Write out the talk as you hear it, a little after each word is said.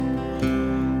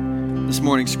This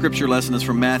morning's scripture lesson is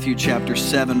from Matthew chapter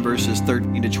 7, verses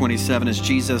 13 to 27. As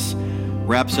Jesus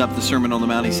wraps up the Sermon on the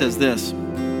Mount, he says this.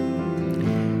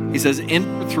 He says,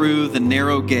 "Enter through the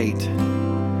narrow gate,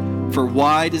 for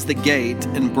wide is the gate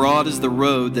and broad is the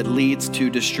road that leads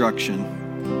to destruction,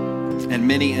 and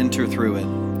many enter through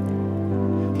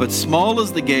it. But small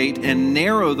is the gate and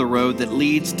narrow the road that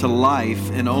leads to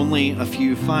life, and only a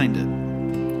few find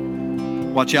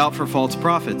it. Watch out for false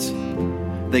prophets.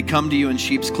 They come to you in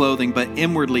sheep's clothing, but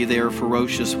inwardly they are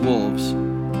ferocious wolves.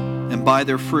 And by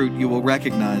their fruit you will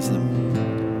recognize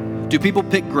them. Do people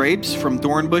pick grapes from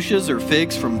thorn bushes or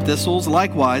figs from thistles?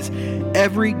 Likewise,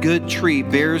 every good tree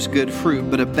bears good fruit,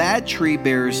 but a bad tree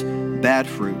bears bad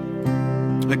fruit.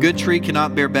 A good tree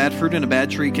cannot bear bad fruit, and a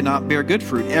bad tree cannot bear good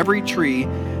fruit. Every tree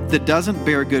that doesn't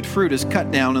bear good fruit is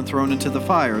cut down and thrown into the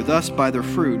fire. Thus, by their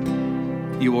fruit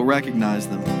you will recognize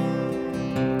them.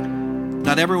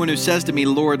 Not everyone who says to me,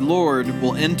 'Lord, Lord,'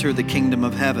 will enter the kingdom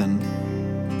of heaven,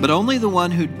 but only the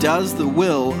one who does the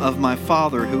will of my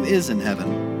Father who is in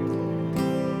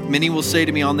heaven. Many will say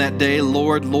to me on that day,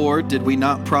 'Lord, Lord, did we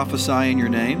not prophesy in your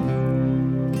name?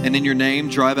 And in your name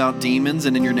drive out demons,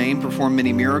 and in your name perform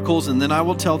many miracles?' And then I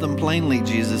will tell them plainly,"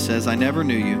 Jesus says, "I never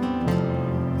knew you.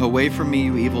 Away from me,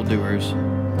 you evildoers."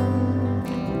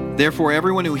 Therefore,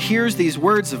 everyone who hears these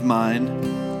words of mine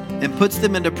and puts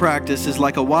them into practice is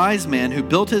like a wise man who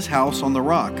built his house on the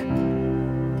rock.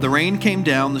 The rain came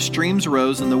down, the streams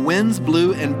rose, and the winds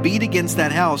blew and beat against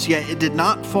that house, yet it did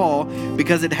not fall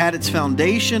because it had its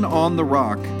foundation on the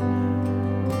rock.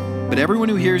 But everyone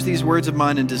who hears these words of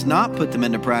mine and does not put them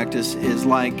into practice is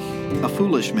like a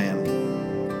foolish man.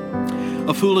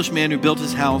 A foolish man who built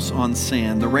his house on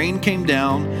sand. The rain came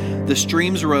down, the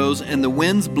streams rose, and the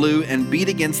winds blew and beat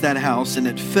against that house, and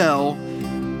it fell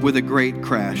with a great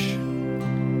crash.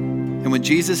 And when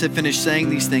Jesus had finished saying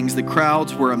these things, the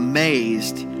crowds were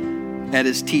amazed at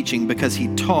his teaching, because he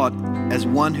taught as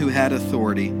one who had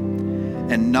authority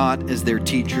and not as their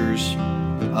teachers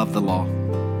of the law.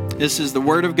 This is the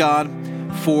word of God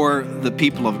for the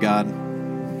people of God.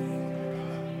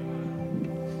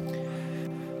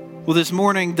 Well, this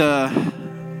morning the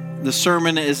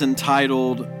sermon is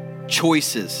entitled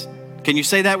Choices. Can you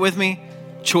say that with me?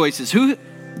 Choices.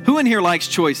 Who in here likes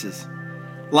choices?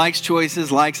 Likes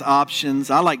choices, likes options.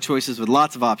 I like choices with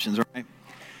lots of options, right?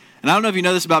 And I don't know if you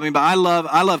know this about me, but I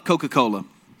love Coca-Cola.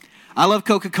 I love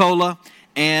Coca-Cola,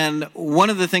 and one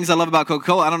of the things I love about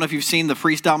Coca-Cola, I don't know if you've seen the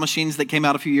Freestyle machines that came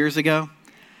out a few years ago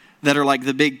that are like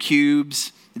the big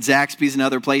cubes at Zaxby's and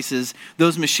other places.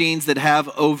 Those machines that have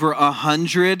over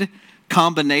 100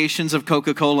 combinations of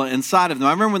Coca-Cola inside of them.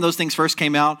 I remember when those things first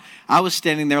came out, I was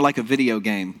standing there like a video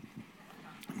game,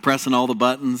 pressing all the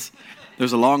buttons.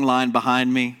 There's a long line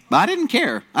behind me. But I didn't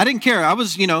care. I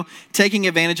was, taking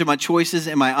advantage of my choices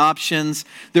and my options.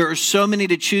 There are so many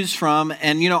to choose from.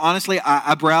 And, honestly,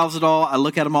 I browse it all. I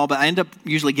look at them all. But I end up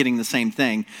usually getting the same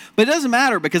thing. But it doesn't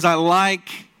matter, because I like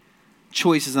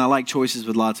choices, and I like choices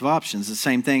with lots of options. The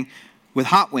same thing with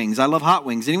hot wings. I love hot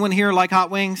wings. Anyone here like hot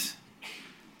wings?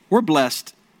 We're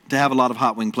blessed to have a lot of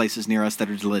hot wing places near us that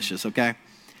are delicious, okay?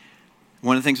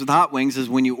 One of the things with hot wings is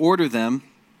when you order them,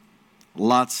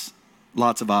 lots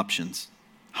of options.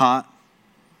 Hot,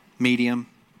 medium,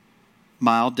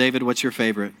 mild. David, what's your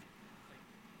favorite?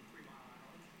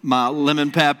 Mild.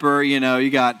 Lemon pepper, you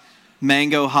got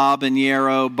mango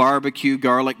habanero, barbecue,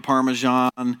 garlic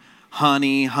parmesan,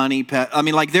 honey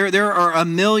pepper. There are a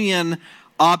million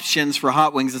options for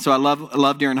hot wings. And so I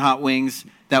love during hot wings.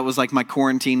 That was like my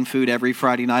quarantine food every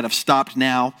Friday night. I've stopped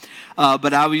now.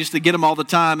 But I used to get them all the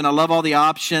time, and I love all the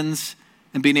options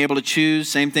and being able to choose.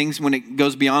 Same things when it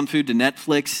goes beyond food to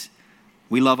Netflix.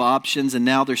 We love options, and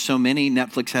now there's so many.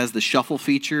 Netflix has the shuffle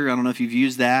feature. I don't know if you've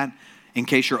used that. In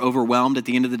case you're overwhelmed at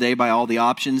the end of the day by all the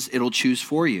options, it'll choose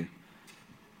for you.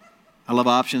 I love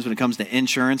options when it comes to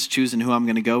insurance, choosing who I'm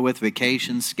going to go with,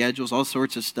 vacations, schedules, all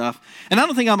sorts of stuff. And I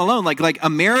don't think I'm alone. Like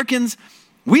Americans,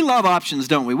 we love options,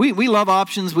 don't we? We love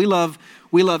options. We love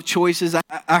choices.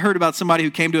 I heard about somebody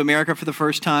who came to America for the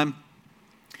first time,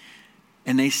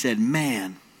 and they said,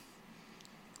 "Man,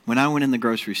 when I went in the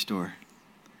grocery store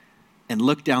and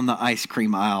looked down the ice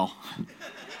cream aisle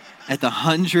at the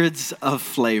hundreds of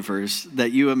flavors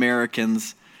that you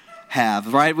Americans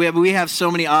have," right? We have so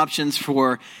many options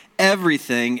for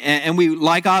everything, and we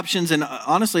like options. And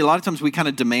honestly, a lot of times we kind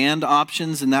of demand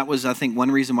options, and that was, I think,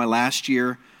 one reason why last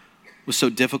year was so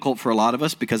difficult for a lot of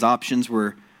us, because options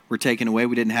were taken away.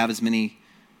 We didn't have as many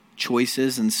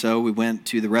choices, and so we went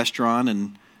to the restaurant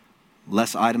and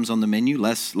less items on the menu,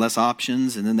 less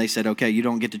options. And then they said, okay, you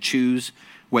don't get to choose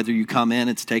whether you come in,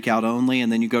 it's takeout only.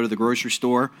 And then you go to the grocery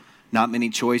store, Not many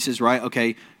choices, right?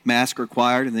 Okay, mask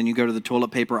required, and then you go to the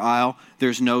toilet paper aisle.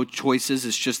 There's no choices.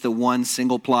 It's just the one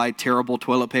single-ply, terrible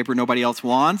toilet paper nobody else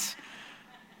wants.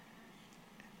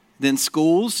 Then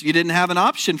schools, you didn't have an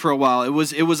option for a while. It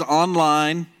was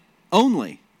online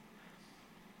only.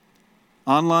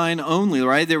 Online only,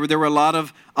 right? There were a lot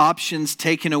of options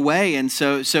taken away, and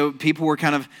so people were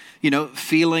kind of,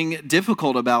 feeling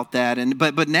difficult about that.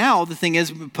 But now the thing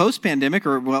is, post-pandemic,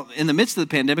 or well, in the midst of the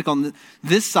pandemic, on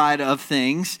this side of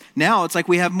things, now it's like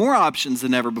we have more options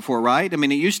than ever before, right? I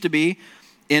mean, it used to be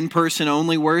in-person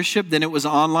only worship, then it was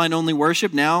online only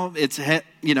worship. Now it's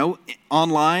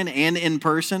online and in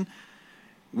person.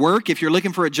 Work, if you're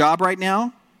looking for a job right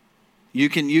now, you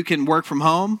can work from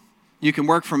home. You can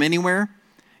work from anywhere.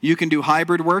 You can do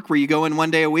hybrid work where you go in one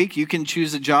day a week. You can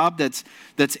choose a job that's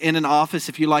in an office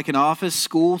if you like an office.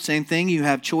 School, same thing. You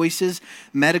have choices.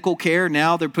 Medical care,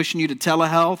 now they're pushing you to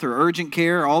telehealth or urgent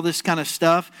care, all this kind of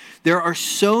stuff. There are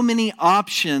so many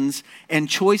options and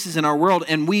choices in our world,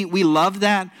 and we love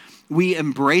that. We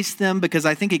embrace them because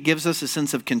I think it gives us a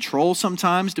sense of control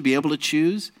sometimes to be able to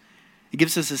choose. It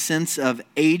gives us a sense of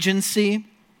agency.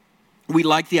 We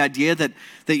like the idea that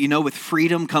with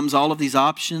freedom comes all of these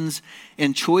options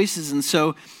and choices. And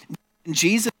so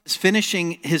Jesus is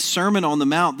finishing his Sermon on the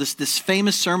Mount, this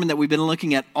famous sermon that we've been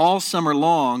looking at all summer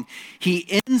long.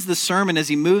 He ends the sermon as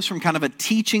he moves from kind of a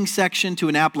teaching section to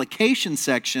an application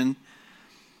section,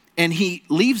 and he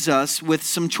leaves us with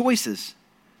some choices.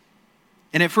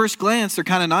 And at first glance, they're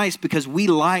kind of nice because we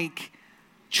like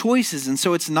choices. And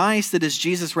so it's nice that as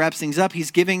Jesus wraps things up,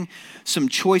 he's giving some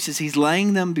choices. He's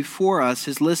laying them before us,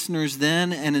 his listeners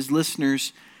then and his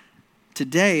listeners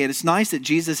today. And it's nice that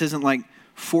Jesus isn't like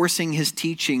forcing his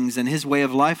teachings and his way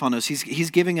of life on us. He's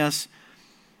giving us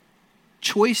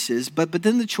choices, but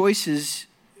then the choices,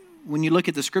 when you look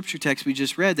at the scripture text we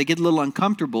just read, they get a little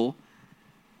uncomfortable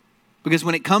because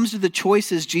when it comes to the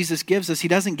choices Jesus gives us, he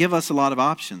doesn't give us a lot of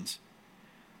options.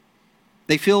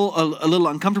 They feel a little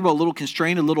uncomfortable, a little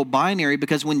constrained, a little binary,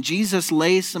 because when Jesus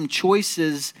lays some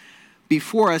choices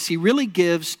before us, he really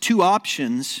gives two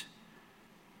options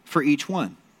for each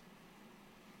one.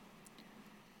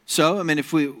 So, I mean,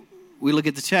 if we look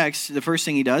at the text, the first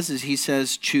thing he does is he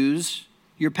says, choose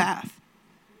your path.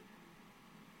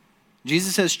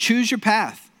 Jesus says, choose your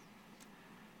path.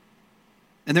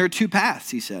 And there are two paths,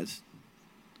 he says.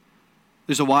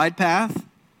 There's a wide path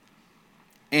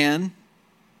and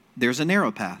there's a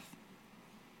narrow path.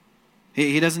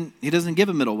 He doesn't give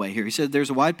a middle way here. He said there's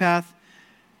a wide path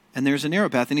and there's a narrow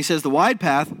path. And he says the wide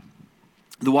path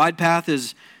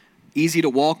is easy to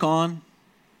walk on.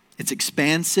 It's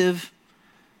expansive.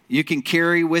 You can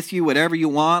carry with you whatever you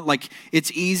want. Like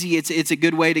it's easy. It's a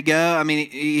good way to go. I mean,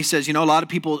 he says, a lot of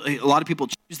people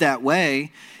choose that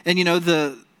way. And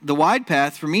the wide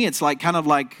path for me, it's like kind of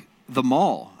like the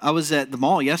mall. I was at the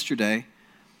mall yesterday.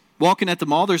 Walking at the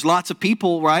mall, there's lots of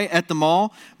people, right, at the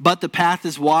mall, but the path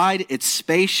is wide, it's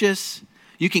spacious.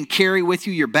 You can carry with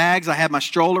you your bags. I have my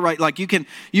stroller, right? Like you can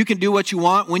do what you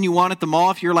want when you want at the mall.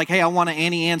 If you're like, hey, I want an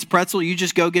Auntie Anne's pretzel, you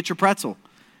just go get your pretzel.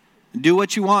 Do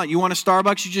what you want. You want a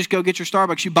Starbucks, you just go get your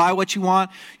Starbucks. You buy what you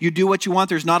want. You do what you want.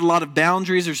 There's not a lot of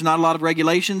boundaries. There's not a lot of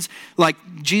regulations. Like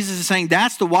Jesus is saying,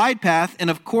 that's the wide path.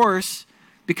 And of course,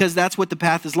 because that's what the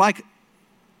path is like,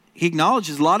 he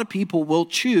acknowledges a lot of people will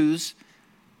choose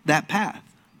that path.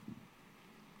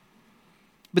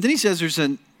 But then he says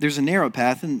there's a narrow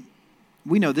path, and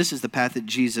we know this is the path that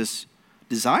Jesus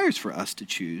desires for us to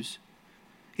choose.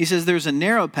 He says there's a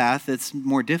narrow path that's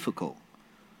more difficult.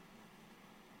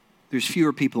 There's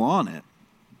fewer people on it.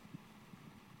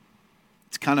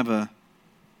 It's kind of a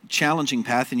challenging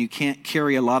path, and you can't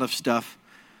carry a lot of stuff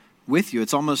with you.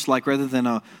 It's almost like rather than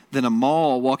a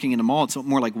mall, walking in a mall, it's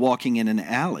more like walking in an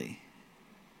alley.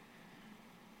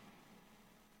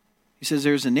 He says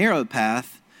there's a narrow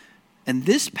path, and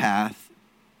this path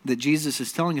that Jesus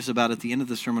is telling us about at the end of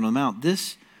the Sermon on the Mount,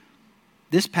 this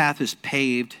path is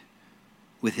paved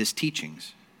with his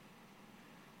teachings.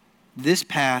 This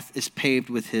path is paved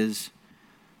with his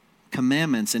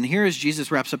commandments. And here as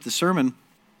Jesus wraps up the sermon,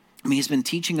 he's been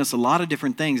teaching us a lot of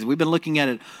different things. We've been looking at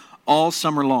it all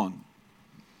summer long.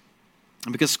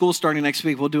 And because school's starting next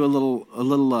week, we'll do a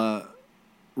little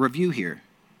review here.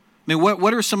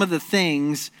 What are some of the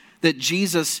things that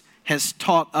Jesus has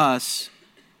taught us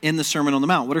in the Sermon on the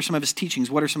Mount? What are some of his teachings?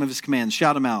 What are some of his commands?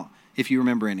 Shout them out if you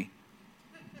remember any.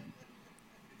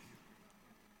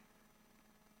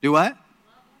 Do what?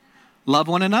 Love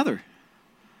one another.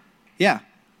 Yeah.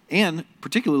 And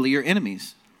particularly your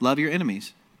enemies. Love your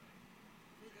enemies.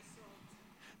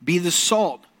 Be the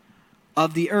salt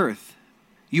of the earth.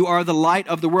 You are the light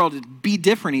of the world. Be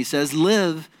different, he says.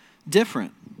 Live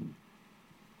different.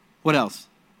 What else?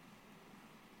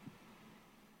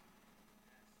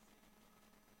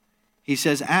 He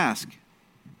says, ask,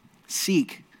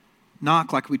 seek,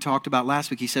 knock, like we talked about last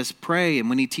week. He says, pray. And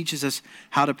when he teaches us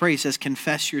how to pray, he says,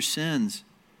 confess your sins.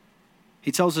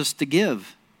 He tells us to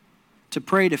give, to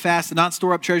pray, to fast, to not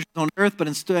store up treasures on earth, but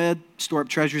instead store up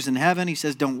treasures in heaven. He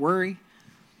says, don't worry.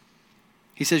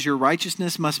 He says, your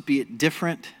righteousness must be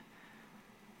different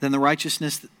than the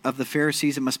righteousness of the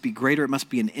Pharisees. It must be greater. It must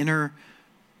be an inner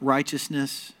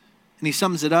righteousness. And he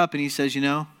sums it up and he says,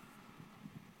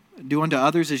 do unto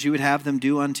others as you would have them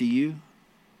do unto you.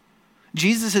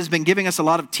 Jesus has been giving us a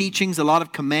lot of teachings, a lot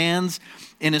of commands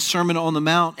in his Sermon on the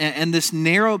Mount. And this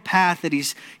narrow path that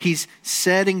he's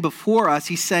setting before us,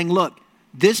 he's saying, look,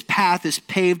 this path is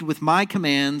paved with my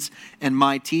commands and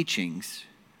my teachings,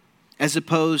 as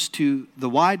opposed to the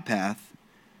wide path,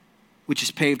 which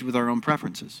is paved with our own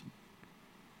preferences,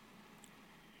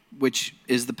 which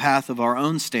is the path of our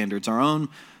own standards, our own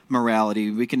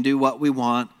morality. We can do what we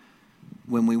want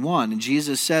when we want. And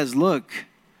Jesus says, look,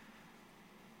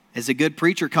 as a good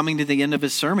preacher coming to the end of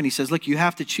his sermon, he says, look, you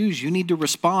have to choose. You need to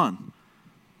respond.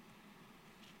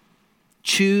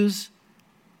 Choose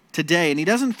today. And he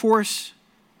doesn't force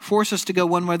us to go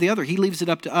one way or the other. He leaves it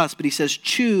up to us. But he says,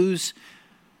 choose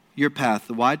your path,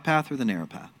 the wide path or the narrow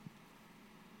path.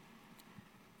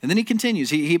 And then he continues.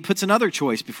 He puts another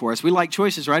choice before us. We like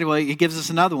choices, right? Well, he gives us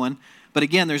another one. But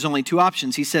again, there's only two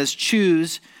options. He says,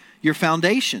 choose your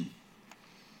foundation.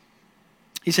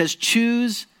 He says,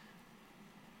 choose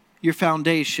your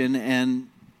foundation, and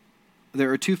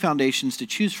there are two foundations to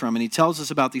choose from. And he tells us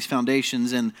about these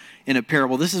foundations in a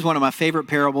parable. This is one of my favorite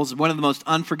parables, one of the most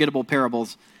unforgettable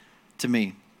parables to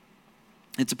me.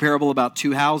 It's a parable about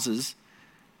two houses.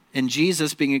 And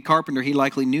Jesus, being a carpenter, he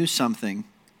likely knew something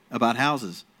about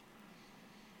houses.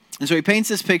 And so he paints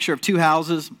this picture of two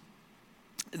houses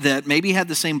that maybe had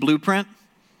the same blueprint,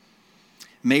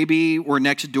 maybe were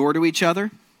next door to each other,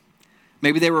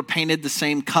 maybe they were painted the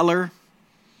same color,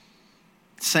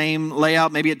 same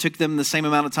layout. Maybe it took them the same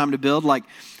amount of time to build. Like,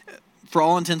 for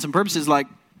all intents and purposes, like,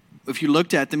 if you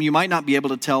looked at them, you might not be able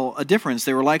to tell a difference.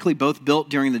 They were likely both built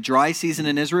during the dry season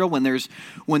in Israel when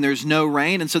there's no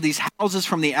rain. And so these houses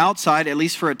from the outside, at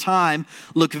least for a time,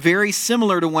 look very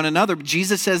similar to one another. But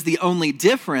Jesus says the only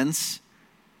difference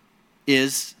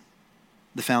is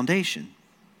the foundation,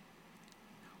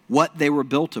 what they were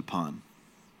built upon.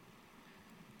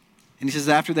 And he says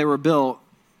after they were built,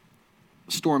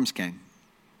 storms came.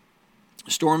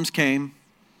 Storms came,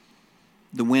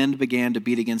 the wind began to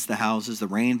beat against the houses, the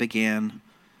rain began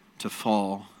to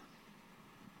fall.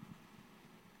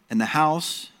 And the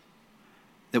house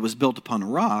that was built upon a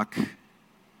rock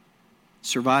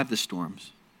survived the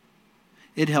storms.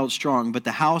 It held strong, but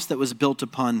the house that was built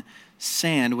upon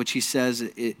sand, which he says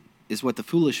is what the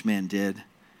foolish man did,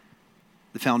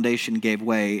 the foundation gave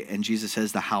way, and Jesus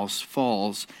says the house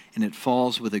falls, and it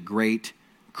falls with a great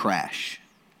crash.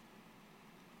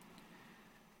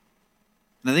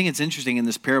 And I think it's interesting in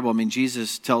this parable. I mean,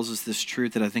 Jesus tells us this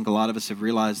truth that I think a lot of us have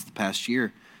realized the past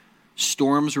year.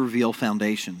 Storms reveal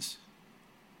foundations.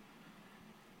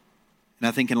 And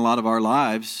I think in a lot of our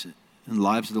lives, and the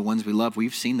lives of the ones we love,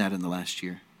 we've seen that in the last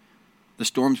year. The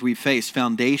storms we face,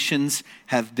 foundations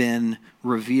have been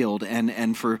revealed.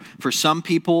 And for some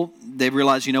people, they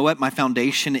realize, you know what, my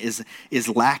foundation is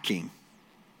lacking.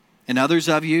 And others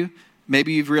of you,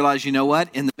 maybe you've realized, you know what,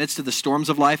 in the midst of the storms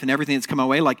of life and everything that's come my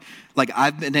way, like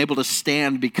I've been able to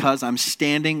stand because I'm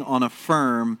standing on a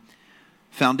firm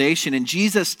foundation. And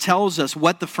Jesus tells us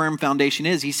what the firm foundation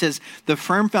is. He says the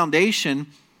firm foundation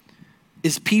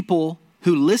is people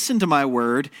who listen to my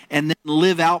word and then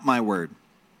live out my word.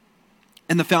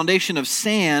 And the foundation of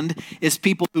sand is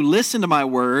people who listen to my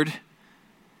word.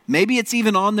 Maybe it's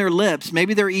even on their lips.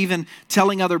 Maybe they're even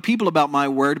telling other people about my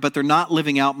word, but they're not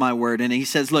living out my word. And he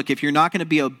says, look, if you're not going to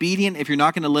be obedient, if you're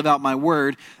not going to live out my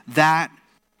word, that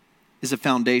is a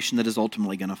foundation that is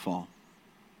ultimately going to fall.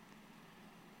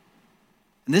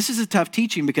 And this is a tough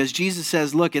teaching because Jesus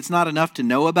says, look, it's not enough to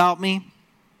know about me.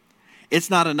 It's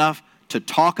not enough to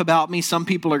talk about me. Some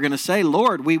people are going to say,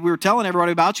 Lord, we were telling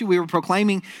everybody about you. We were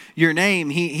proclaiming your name.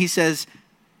 He says,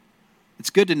 it's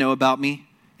good to know about me.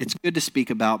 It's good to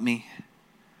speak about me,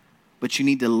 but you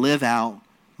need to live out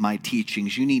my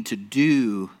teachings. You need to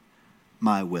do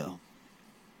my will.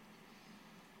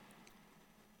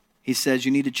 He says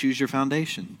you need to choose your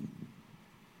foundation.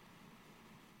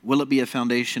 Will it be a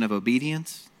foundation of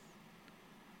obedience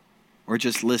or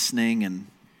just listening and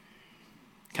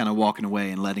kind of walking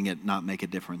away and letting it not make a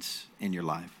difference in your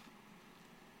life?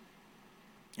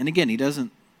 And again, he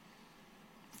doesn't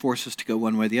force us to go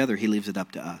one way or the other. He leaves it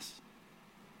up to us.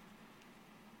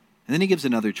 And then he gives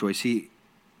another choice.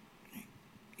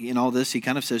 In all this, he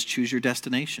kind of says, choose your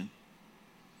destination.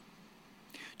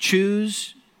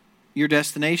 Choose your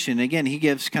destination. Again, he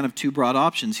gives kind of two broad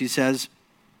options. He says,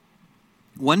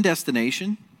 one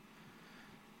destination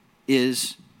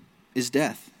is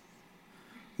death.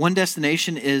 One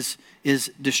destination is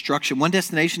destruction. One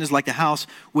destination is like a house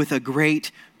with a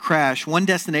great crash. One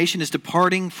destination is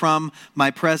departing from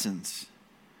my presence.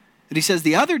 And he says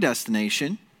the other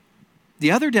destination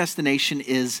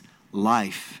is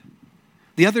life.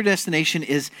 The other destination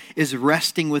is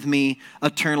resting with me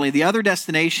eternally. The other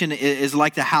destination is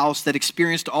like the house that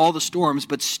experienced all the storms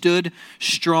but stood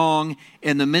strong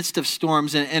in the midst of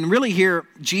storms. And really here,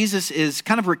 Jesus is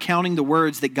kind of recounting the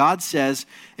words that God says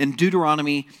in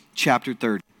Deuteronomy chapter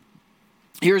 30.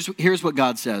 Here's what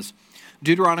God says.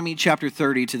 Deuteronomy chapter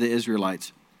 30 to the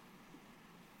Israelites.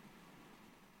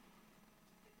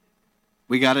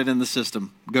 We got it in the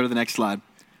system. Go to the next slide.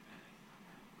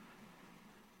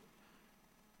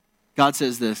 God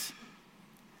says this,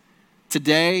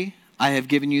 today I have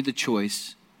given you the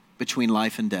choice between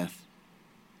life and death,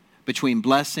 between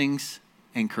blessings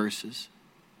and curses.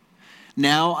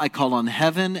 Now I call on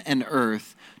heaven and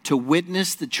earth to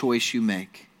witness the choice you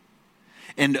make.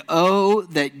 And oh,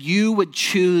 that you would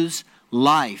choose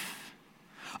life.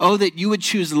 Oh, that you would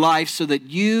choose life so that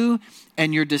you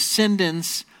and your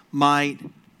descendants might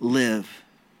live.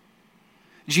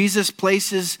 Jesus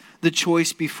places the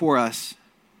choice before us.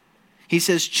 He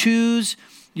says, choose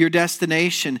your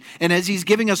destination. And as he's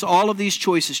giving us all of these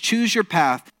choices, choose your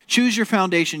path, choose your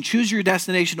foundation, choose your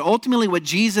destination. Ultimately, what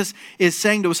Jesus is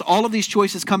saying to us, all of these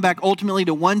choices come back ultimately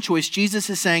to one choice. Jesus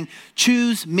is saying,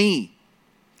 choose me.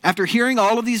 After hearing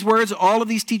all of these words, all of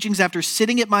these teachings, after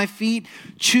sitting at my feet,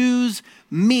 choose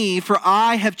me, for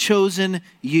I have chosen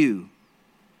you.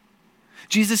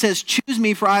 Jesus says, choose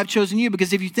me, for I have chosen you.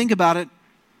 Because if you think about it,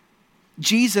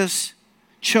 Jesus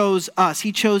chose us.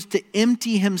 He chose to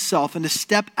empty himself and to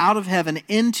step out of heaven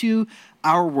into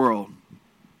our world,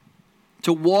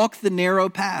 to walk the narrow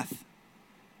path,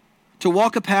 to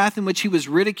walk a path in which he was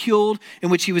ridiculed,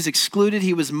 in which he was excluded,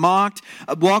 he was mocked,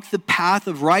 walk the path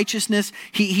of righteousness.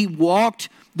 He walked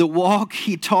the walk,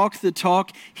 he talked the talk,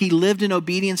 he lived in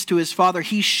obedience to his Father.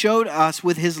 He showed us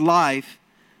with his life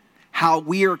how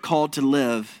we are called to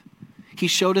live. He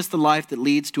showed us the life that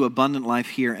leads to abundant life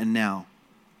here and now.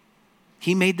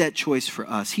 He made that choice for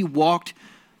us. He walked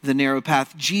the narrow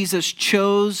path. Jesus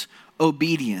chose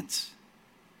obedience.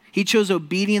 He chose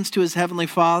obedience to his heavenly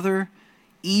Father,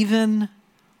 even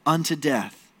unto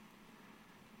death.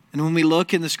 And when we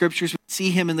look in the scriptures, we see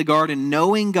him in the garden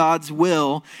knowing God's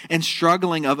will and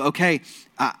struggling of, okay,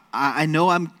 I know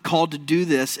I'm called to do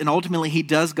this. And ultimately he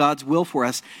does God's will for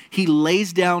us. He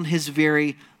lays down his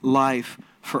very life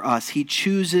for us. He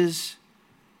chooses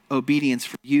obedience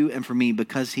for you and for me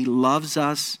because he loves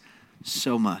us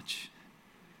so much.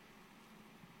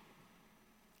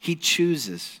 He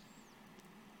chooses.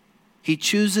 He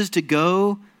chooses to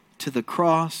go to the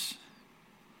cross,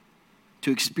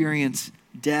 to experience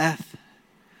death,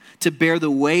 to bear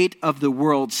the weight of the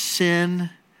world's sin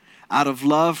out of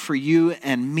love for you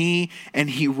and me. And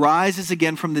he rises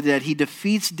again from the dead. He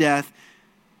defeats death.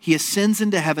 He ascends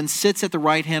into heaven, sits at the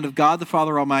right hand of God the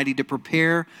Father Almighty to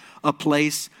prepare a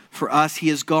place for us. He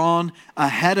has gone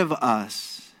ahead of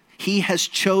us. He has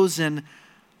chosen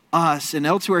us. And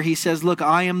elsewhere he says, look,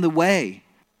 I am the way.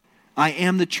 I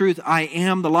am the truth. I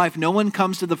am the life. No one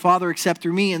comes to the Father except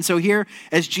through me. And so here,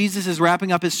 as Jesus is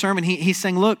wrapping up his sermon, he's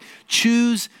saying, look,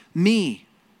 choose me.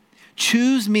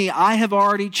 Choose me. I have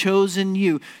already chosen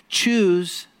you.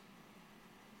 Choose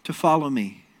to follow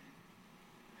me.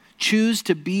 Choose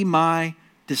to be my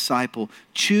disciple.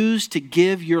 Choose to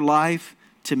give your life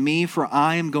to me, for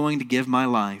I am going to give my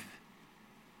life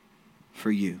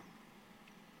for you.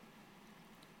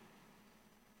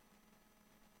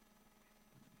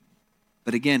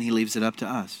 But again, he leaves it up to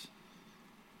us.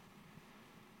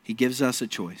 He gives us a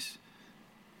choice.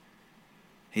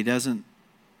 He doesn't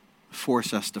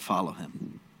force us to follow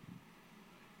him.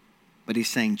 But he's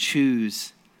saying,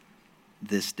 choose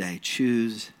this day.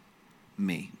 Choose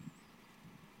me.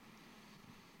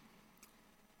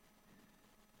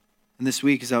 And this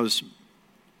week, as I was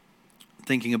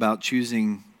thinking about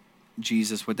choosing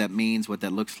Jesus, what that means, what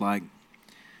that looks like,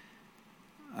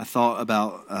 I thought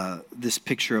about this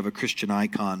picture of a Christian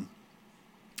icon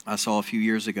I saw a few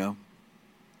years ago.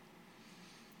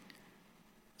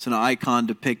 It's an icon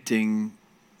depicting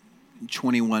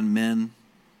 21 men.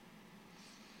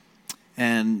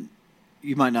 And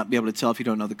you might not be able to tell if you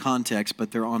don't know the context,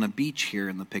 but they're on a beach here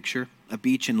in the picture, a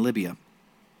beach in Libya.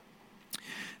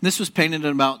 This was painted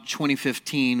in about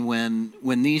 2015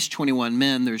 when these 21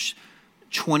 men, there's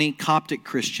 20 Coptic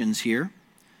Christians here,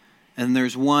 and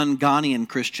there's one Ghanaian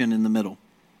Christian in the middle.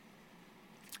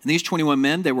 And these 21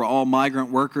 men, they were all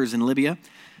migrant workers in Libya.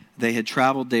 They had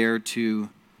traveled there to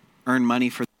earn money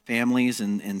for their families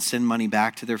and send money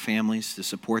back to their families to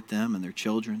support them and their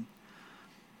children.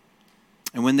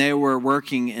 And when they were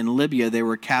working in Libya, they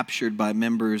were captured by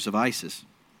members of ISIS.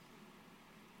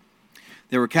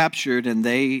 They were captured and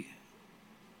they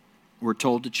were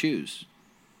told to choose.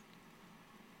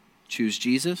 Choose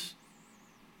Jesus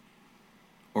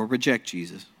or reject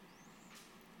Jesus.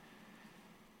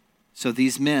 So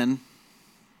these men,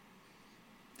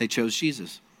 they chose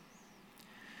Jesus.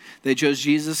 They chose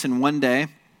Jesus, and one day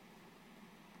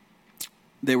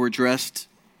they were dressed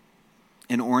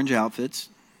in orange outfits.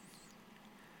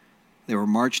 They were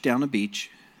marched down a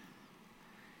beach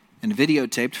and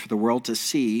videotaped for the world to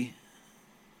see.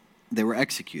 They were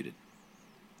executed.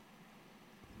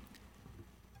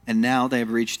 And now they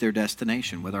have reached their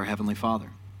destination with our Heavenly Father.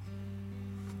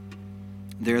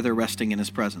 There they're resting in His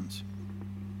presence.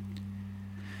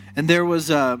 And there was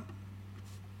a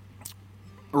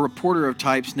reporter of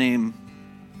types named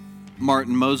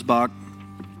Martin Mosbach.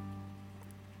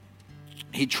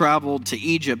 He traveled to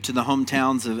Egypt, to the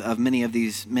hometowns of many of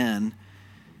these men,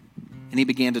 and he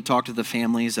began to talk to the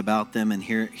families about them and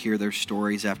hear their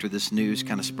stories after this news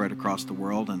kind of spread across the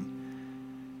world.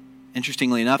 And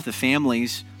interestingly enough, the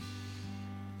families,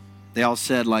 they all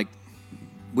said, like,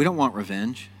 we don't want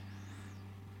revenge.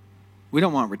 We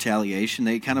don't want retaliation.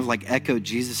 They kind of like echoed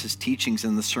Jesus' teachings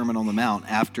in the Sermon on the Mount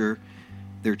after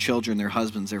their children, their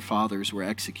husbands, their fathers were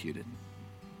executed,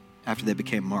 after they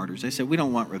became martyrs. They said, we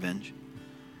don't want revenge.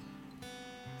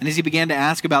 And as he began to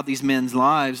ask about these men's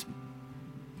lives,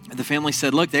 the family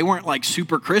said, look, they weren't like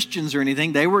super Christians or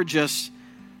anything. They were just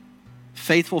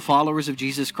faithful followers of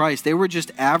Jesus Christ. They were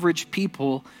just average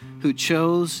people who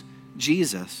chose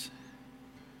Jesus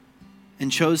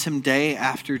and chose Him day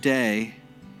after day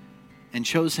and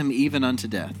chose Him even unto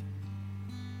death.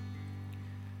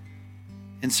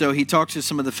 And so he talked to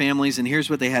some of the families, and here's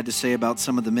what they had to say about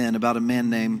some of the men. About a man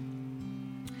named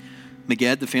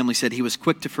Maged, the family said he was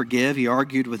quick to forgive, he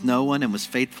argued with no one, and was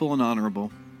faithful and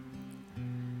honorable.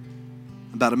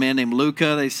 About a man named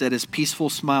Luca, they said his peaceful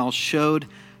smile showed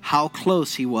how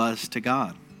close he was to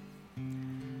God.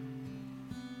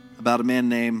 About a man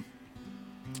named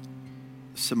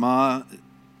Sama,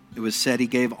 it was said he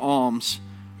gave alms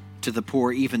to the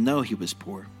poor even though he was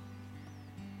poor.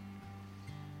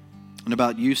 And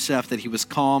about Yusuf, that he was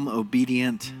calm,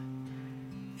 obedient,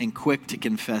 and quick to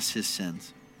confess his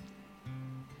sins.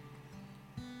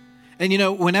 And you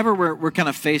know, whenever we're kind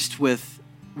of faced with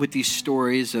these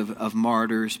stories of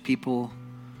martyrs, people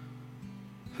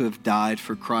who have died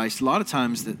for Christ, a lot of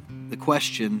times the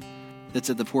question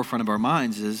that's at the forefront of our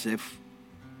minds is, if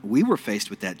we were faced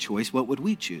with that choice, what would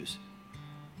we choose?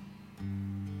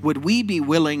 Would we be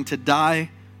willing to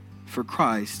die for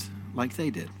Christ like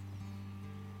they did?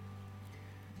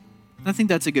 And I think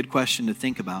that's a good question to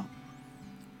think about.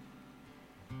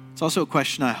 It's also a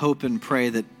question I hope and pray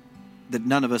that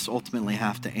none of us ultimately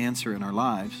have to answer in our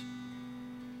lives.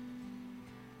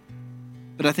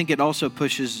 But I think it also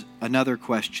pushes another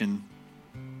question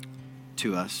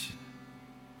to us.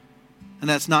 And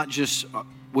that's not just,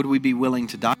 would we be willing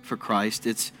to die for Christ?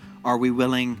 It's, are we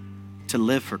willing to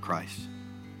live for Christ?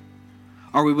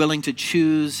 Are we willing to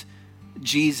choose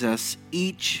Jesus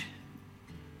each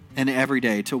and every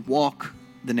day, to walk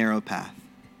the narrow path?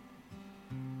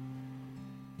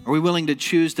 Are we willing to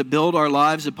choose to build our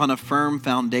lives upon a firm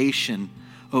foundation,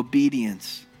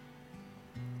 obedience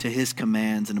to His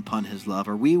commands and upon His love?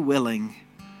 Are we willing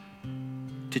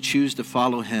to choose to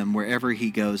follow Him wherever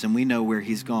He goes? And we know where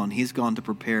He's gone. He's gone to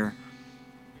prepare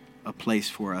a place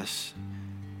for us.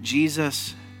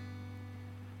 Jesus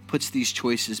puts these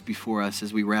choices before us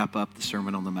as we wrap up the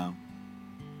Sermon on the Mount.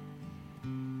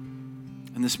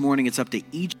 And this morning, it's up to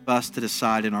each of us to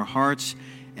decide in our hearts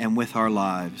and with our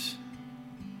lives,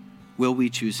 will we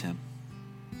choose Him?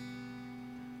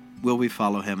 Will we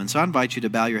follow Him? And so I invite you to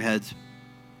bow your heads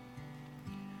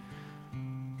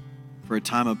for a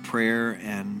time of prayer.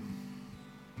 And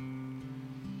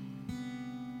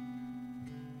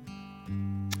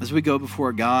as we go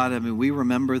before God, I mean, we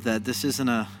remember that this isn't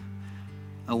a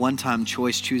one-time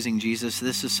choice, choosing Jesus.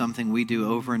 This is something we do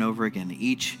over and over again,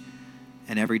 each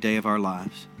and every day of our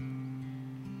lives.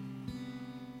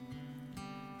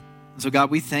 So God,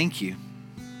 we thank You.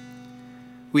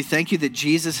 We thank You that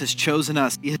Jesus has chosen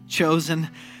us. He has chosen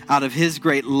out of His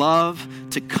great love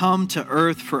to come to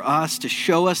earth for us, to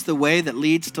show us the way that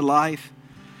leads to life,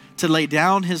 to lay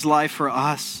down His life for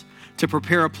us, to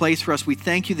prepare a place for us. We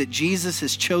thank you that Jesus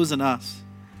has chosen us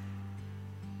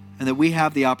and that we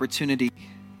have the opportunity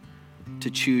to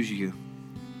choose you,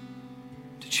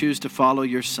 to choose to follow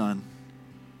your Son,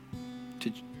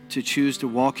 to choose to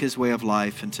walk his way of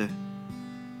life and to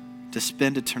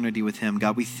spend eternity with him.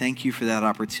 God, we thank you for that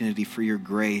opportunity, for your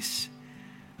grace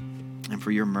and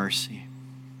for your mercy.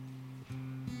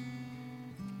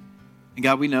 And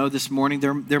God, we know this morning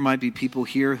there might be people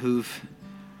here who've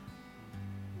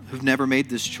never made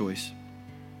this choice,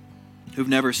 who've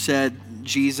never said,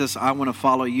 Jesus, I want to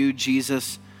follow you.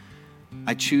 Jesus,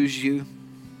 I choose you.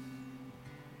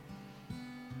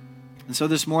 And so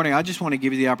this morning, I just want to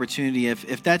give you the opportunity,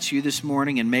 if that's you this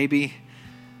morning, and maybe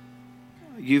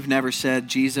you've never said,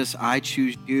 Jesus, I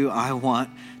choose you. I want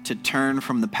to turn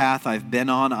from the path I've been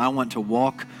on. I want to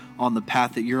walk on the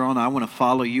path that you're on. I want to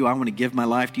follow you. I want to give my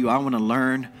life to you. I want to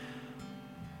learn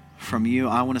from you.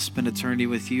 I want to spend eternity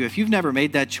with you. If you've never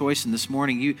made that choice and this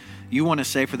morning you want to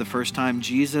say for the first time,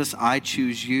 Jesus, I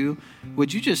choose you,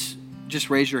 would you just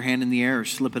raise your hand in the air or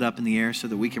slip it up in the air so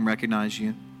that we can recognize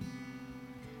you?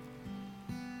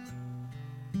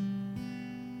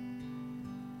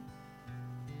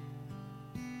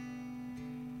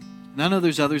 And I know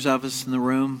there's others of us in the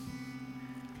room.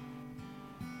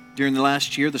 During the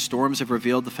last year, the storms have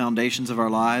revealed the foundations of our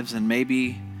lives, and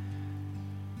maybe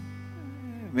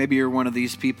you're one of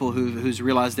these people who's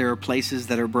realized there are places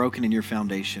that are broken in your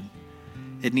foundation.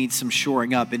 It needs some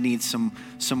shoring up. It needs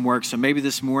some work. So maybe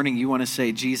this morning you want to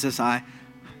say, Jesus, I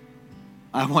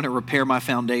want to repair my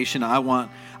foundation. I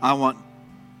want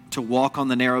to walk on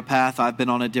the narrow path. I've been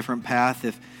on a different path.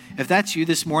 If that's you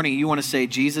this morning, you want to say,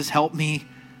 Jesus, help me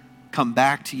come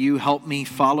back to you. Help me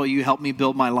follow you. Help me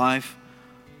build my life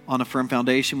on a firm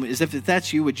foundation. If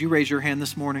that's you, would you raise your hand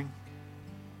this morning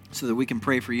so that we can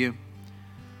pray for you?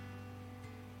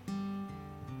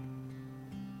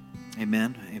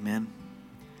 Amen. Amen.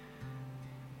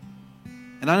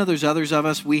 And I know there's others of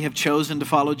us, we have chosen to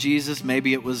follow Jesus.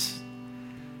 Maybe it was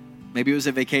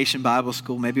at Vacation Bible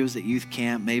School. Maybe it was at youth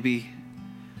camp. Maybe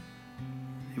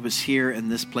it was here in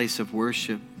this place of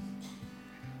worship.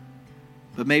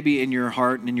 But maybe in your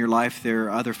heart and in your life, there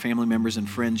are other family members and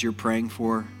friends you're praying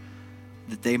for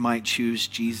that they might choose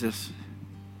Jesus.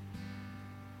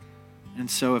 And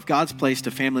so if God's placed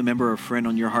a family member or friend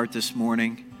on your heart this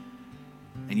morning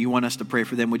and you want us to pray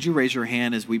for them, would you raise your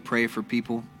hand as we pray for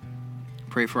people?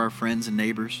 Pray for our friends and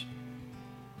neighbors.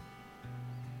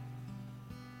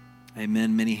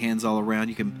 Amen. Many hands all around.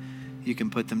 You can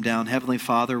put them down. Heavenly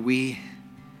Father, we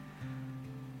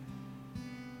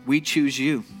choose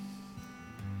you.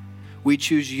 We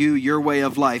choose you, your way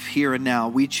of life here and now.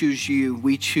 We choose you.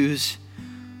 We choose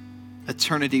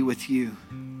eternity with you.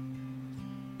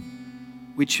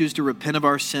 We choose to repent of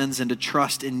our sins and to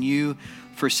trust in you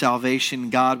for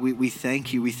salvation. God, we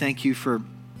thank you. We thank you for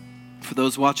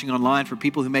those watching online, for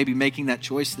people who may be making that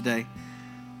choice today.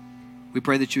 We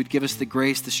pray that you would give us the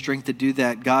grace, the strength to do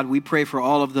that. God, we pray for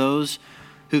all of those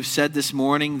who've said this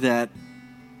morning that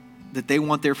they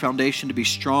want their foundation to be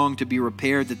strong, to be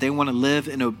repaired, that they want to live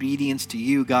in obedience to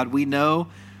you. God, we know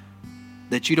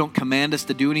that you don't command us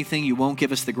to do anything you won't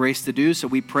give us the grace to do. So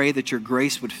we pray that your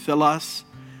grace would fill us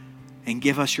and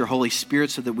give us your Holy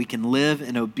Spirit so that we can live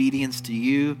in obedience to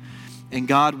you. And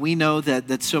God, we know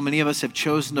that so many of us have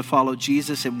chosen to follow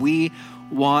Jesus, and we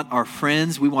want our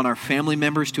friends, we want our family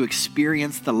members to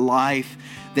experience the life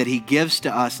that he gives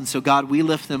to us. And so God, we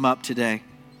lift them up today.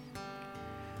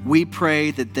 We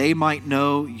pray that they might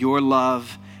know your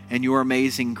love and your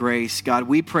amazing grace. God,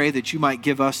 we pray that you might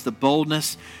give us the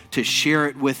boldness to share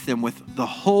it with them, with the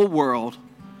whole world.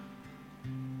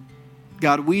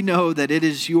 God, we know that it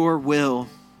is your will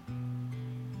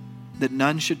that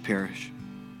none should perish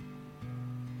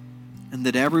and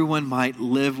that everyone might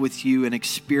live with you and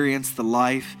experience the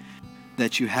life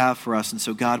that you have for us. And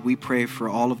so, God, we pray for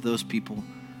all of those people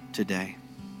today.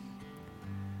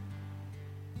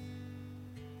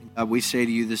 God, we say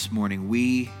to you this morning,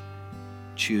 we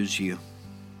choose you.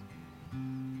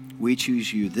 We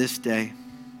choose you this day.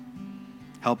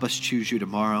 Help us choose you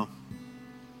tomorrow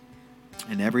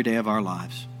and every day of our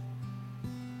lives.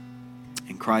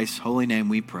 In Christ's holy name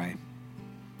we pray.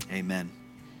 Amen.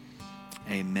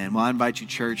 Amen. Well, I invite you,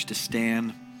 church, to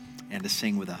stand and to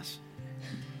sing with us.